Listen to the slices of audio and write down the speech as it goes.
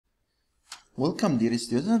Welcome, dear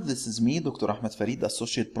students. This is me, Dr. Ahmed Farid,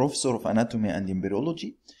 Associate Professor of Anatomy and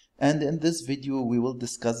Embryology. And in this video, we will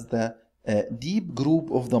discuss the deep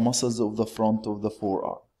groove of the muscles of the front of the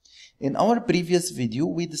forearm. In our previous video,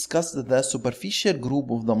 we discussed the superficial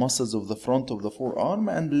groove of the muscles of the front of the forearm,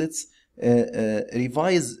 and let's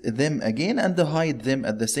revise them again and hide them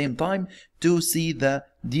at the same time to see the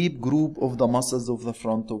deep groove of the muscles of the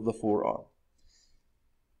front of the forearm.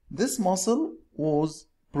 This muscle was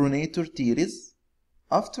Pronator teres.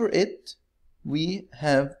 After it, we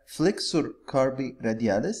have Flexor carpi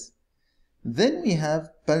radialis. Then we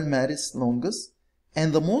have palmaris longus.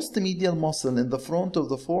 And the most medial muscle in the front of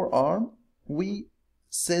the forearm, we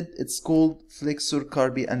said it's called Flexor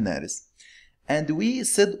carpi ulnaris. And we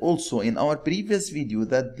said also in our previous video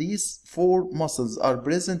that these four muscles are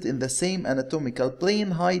present in the same anatomical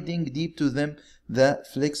plane, hiding deep to them the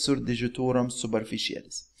Flexor digitorum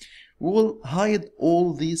superficialis. We will hide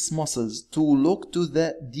all these muscles to look to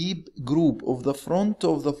the deep groove of the front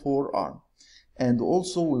of the forearm. And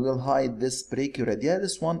also we will hide this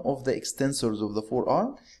brachioradialis, one of the extensors of the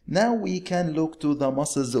forearm. Now we can look to the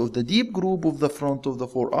muscles of the deep groove of the front of the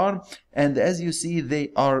forearm. And as you see, they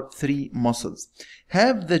are three muscles.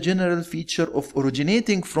 Have the general feature of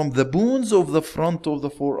originating from the bones of the front of the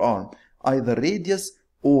forearm, either radius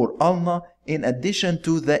or ulna, in addition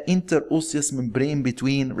to the interosseous membrane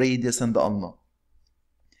between radius and ulna.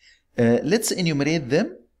 Let's enumerate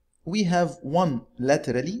them. We have one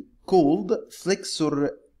laterally called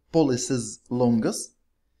Flexor pollicis longus,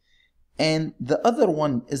 and the other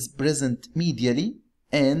one is present medially,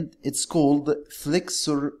 and it's called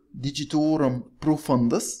Flexor digitorum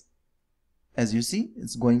profundus. As you see,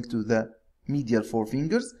 it's going to the medial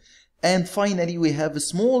forefingers. And finally, we have a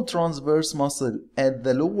small transverse muscle at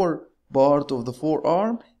the lower part of the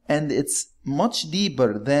forearm, and it's much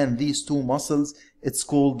deeper than these two muscles. It's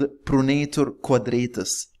called Pronator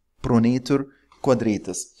Quadratus. Pronator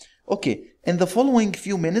Quadratus. Okay, in the following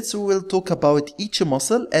few minutes, we will talk about each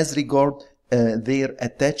muscle as regard their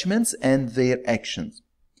attachments and their actions.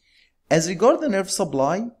 As regard the nerve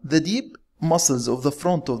supply, the deep muscles of the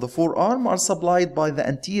front of the forearm are supplied by the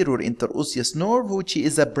anterior interosseous nerve, which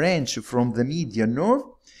is a branch from the medial nerve,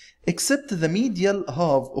 except the medial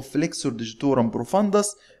half of Flexor digitorum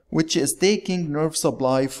profundus, which is taking nerve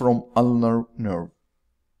supply from ulnar nerve.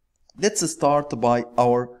 Let's start by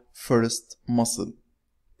our first muscle,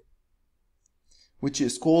 which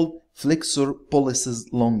is called Flexor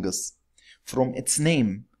pollicis longus. From its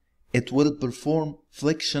name, it will perform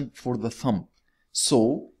flexion for the thumb.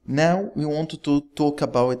 So now we want to talk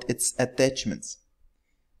about its attachments.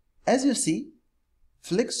 As you see,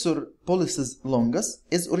 Flexor pollicis longus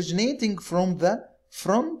is originating from the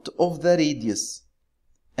front of the radius,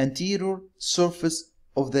 anterior surface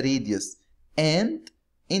of the radius, and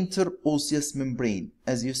interosseous membrane,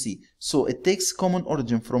 as you see. So it takes common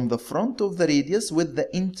origin from the front of the radius with the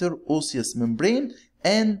interosseous membrane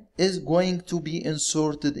and is going to be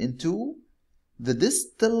inserted into the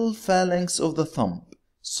distal phalanx of the thumb.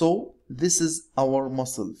 So this is our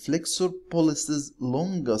muscle, Flexor pollicis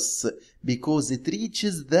longus, because it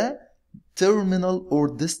reaches the terminal or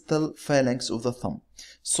distal phalanx of the thumb.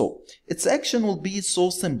 So its action will be so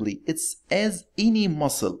simply, it's as any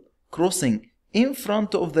muscle crossing in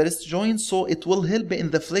front of the wrist joint, so it will help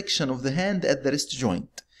in the flexion of the hand at the wrist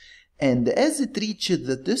joint. And as it reaches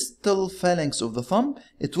the distal phalanx of the thumb,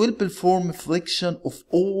 it will perform flexion of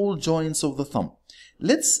all joints of the thumb.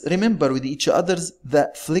 Let's remember with each other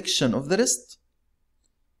the flexion of the wrist.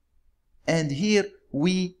 And here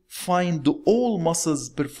we find all muscles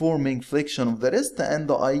performing flexion of the wrist, and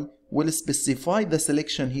I will specify the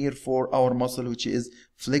selection here for our muscle, which is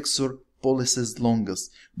Flexor pollicis longus.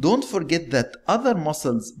 Don't forget that other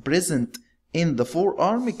muscles present in the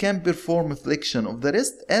forearm can perform flexion of the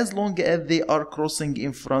wrist as long as they are crossing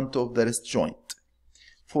in front of the wrist joint.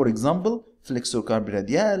 For example, Flexor carpi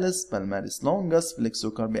radialis, palmaris longus, Flexor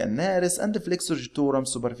carpi ulnaris, and the Flexor digitorum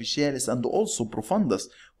superficialis, and also profundus.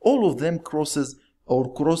 All of them cross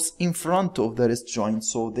in front of the wrist joint,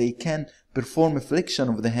 so they can perform a flexion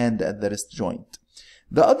of the hand at the wrist joint.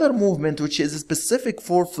 The other movement, which is specific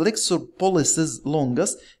for Flexor pollicis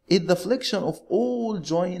longus, is the flexion of all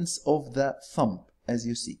joints of the thumb, as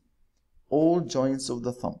you see. All joints of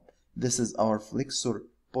the thumb. This is our Flexor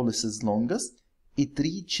pollicis longus. It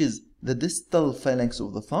reaches the distal phalanx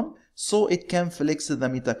of the thumb, so it can flex the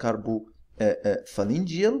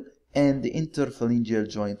metacarbophalangeal and the interphalangeal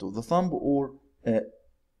joint of the thumb, or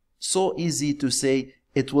so easy to say,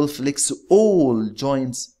 it will flex all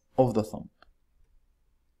joints of the thumb.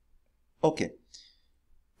 Okay.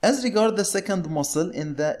 As regard the second muscle,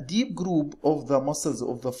 in the deep group of the muscles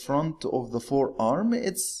of the front of the forearm,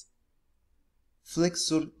 it's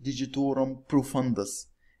Flexor Digitorum Profundus.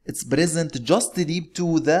 It's present just deep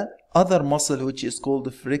to the other muscle, which is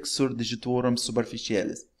called Flexor Digitorum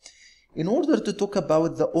Superficialis. In order to talk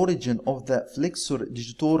about the origin of the Flexor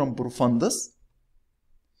Digitorum Profundus,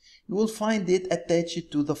 you will find it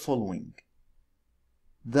attached to the following.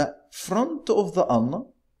 The front of the ulna,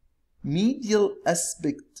 medial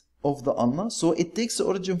aspect of the ulna, so it takes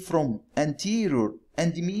origin from anterior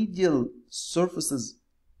and medial surfaces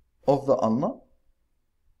of the ulna,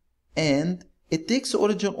 and it takes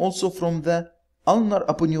origin also from the ulnar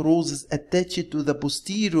aponeurosis attached to the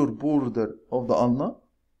posterior border of the ulna,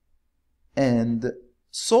 and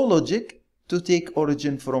so logic to take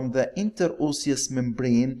origin from the interosseous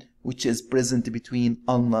membrane which is present between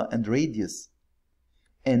ulna and radius.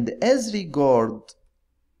 And as regard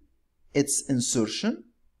its insertion,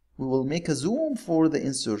 we will make a zoom for the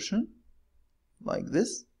insertion like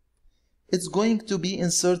this. It's going to be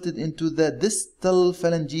inserted into the distal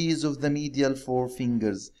phalanges of the medial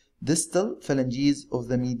forefingers. Distal phalanges of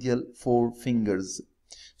the medial forefingers.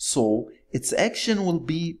 So its action will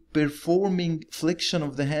be performing flexion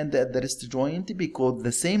of the hand at the wrist joint, because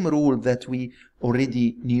the same rule that we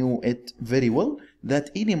already knew it very well, that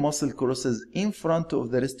any muscle crosses in front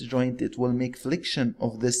of the wrist joint, it will make flexion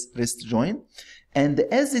of this wrist joint. And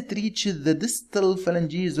as it reaches the distal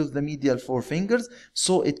phalanges of the medial forefingers,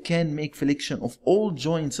 so it can make flexion of all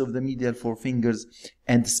joints of the medial forefingers,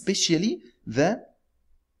 and especially the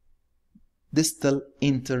distal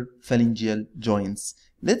interphalangeal joints.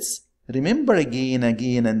 Let's remember again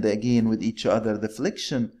and again with each other the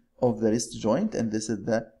flexion of the wrist joint, and this is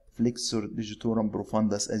the Flexor Digitorum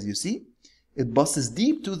Profundus. As you see, it passes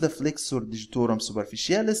deep to the Flexor Digitorum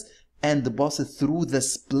Superficialis and passes through the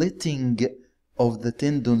splitting of the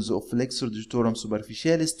tendons of Flexor Digitorum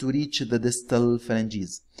Superficialis to reach the distal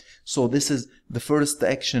phalanges. So this is the first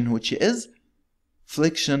action, which is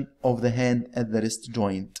flexion of the hand at the wrist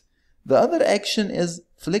joint. The other action is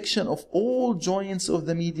flexion of all joints of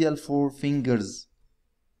the medial forefingers.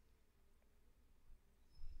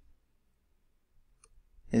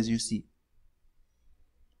 As you see,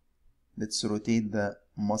 let's rotate the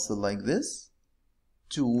muscle like this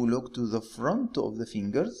to look to the front of the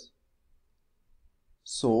fingers.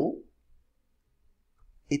 So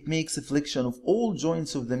it makes a flexion of all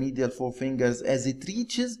joints of the medial forefingers as it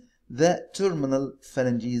reaches the terminal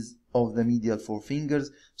phalanges of the medial forefingers.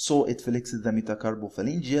 So it flexes the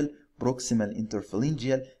metacarbophalangeal, proximal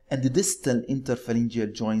interphalangeal, and the distal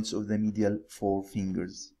interphalangeal joints of the medial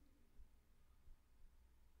forefingers.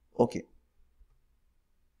 Okay.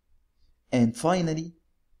 And finally,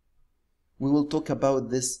 we will talk about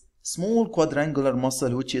this small quadrangular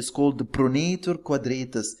muscle which is called the Pronator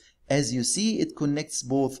Quadratus. As you see, it connects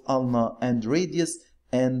both ulna and radius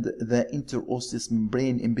and the interosseous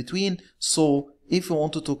membrane in between. So if you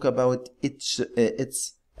want to talk about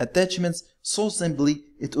its attachments, so simply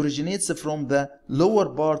it originates from the lower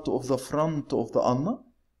part of the front of the ulna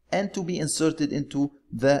and to be inserted into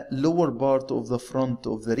the lower part of the front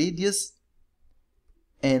of the radius.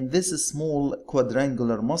 And this small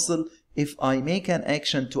quadrangular muscle, if I make an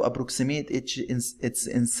action to approximate its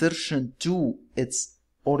insertion to its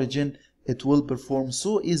origin, it will perform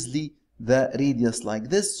so easily the radius like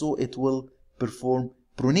this. So it will perform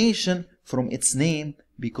pronation from its name,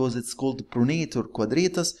 because it's called Pronator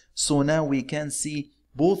Quadratus. So now we can see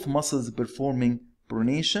both muscles performing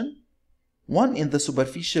pronation, one in the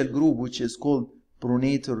superficial group which is called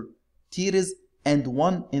Pronator teres, and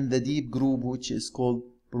one in the deep group which is called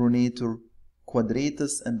Pronator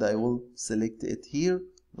Quadratus, and I will select it here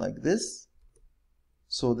like this.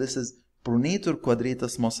 So this is Pronator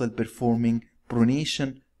Quadratus muscle performing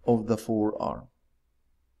pronation of the forearm.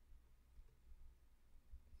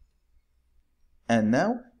 And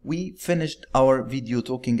now we finished our video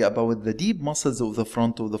talking about the deep muscles of the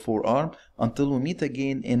front of the forearm. Until we meet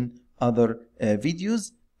again in other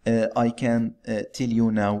videos, I can tell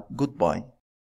you now goodbye.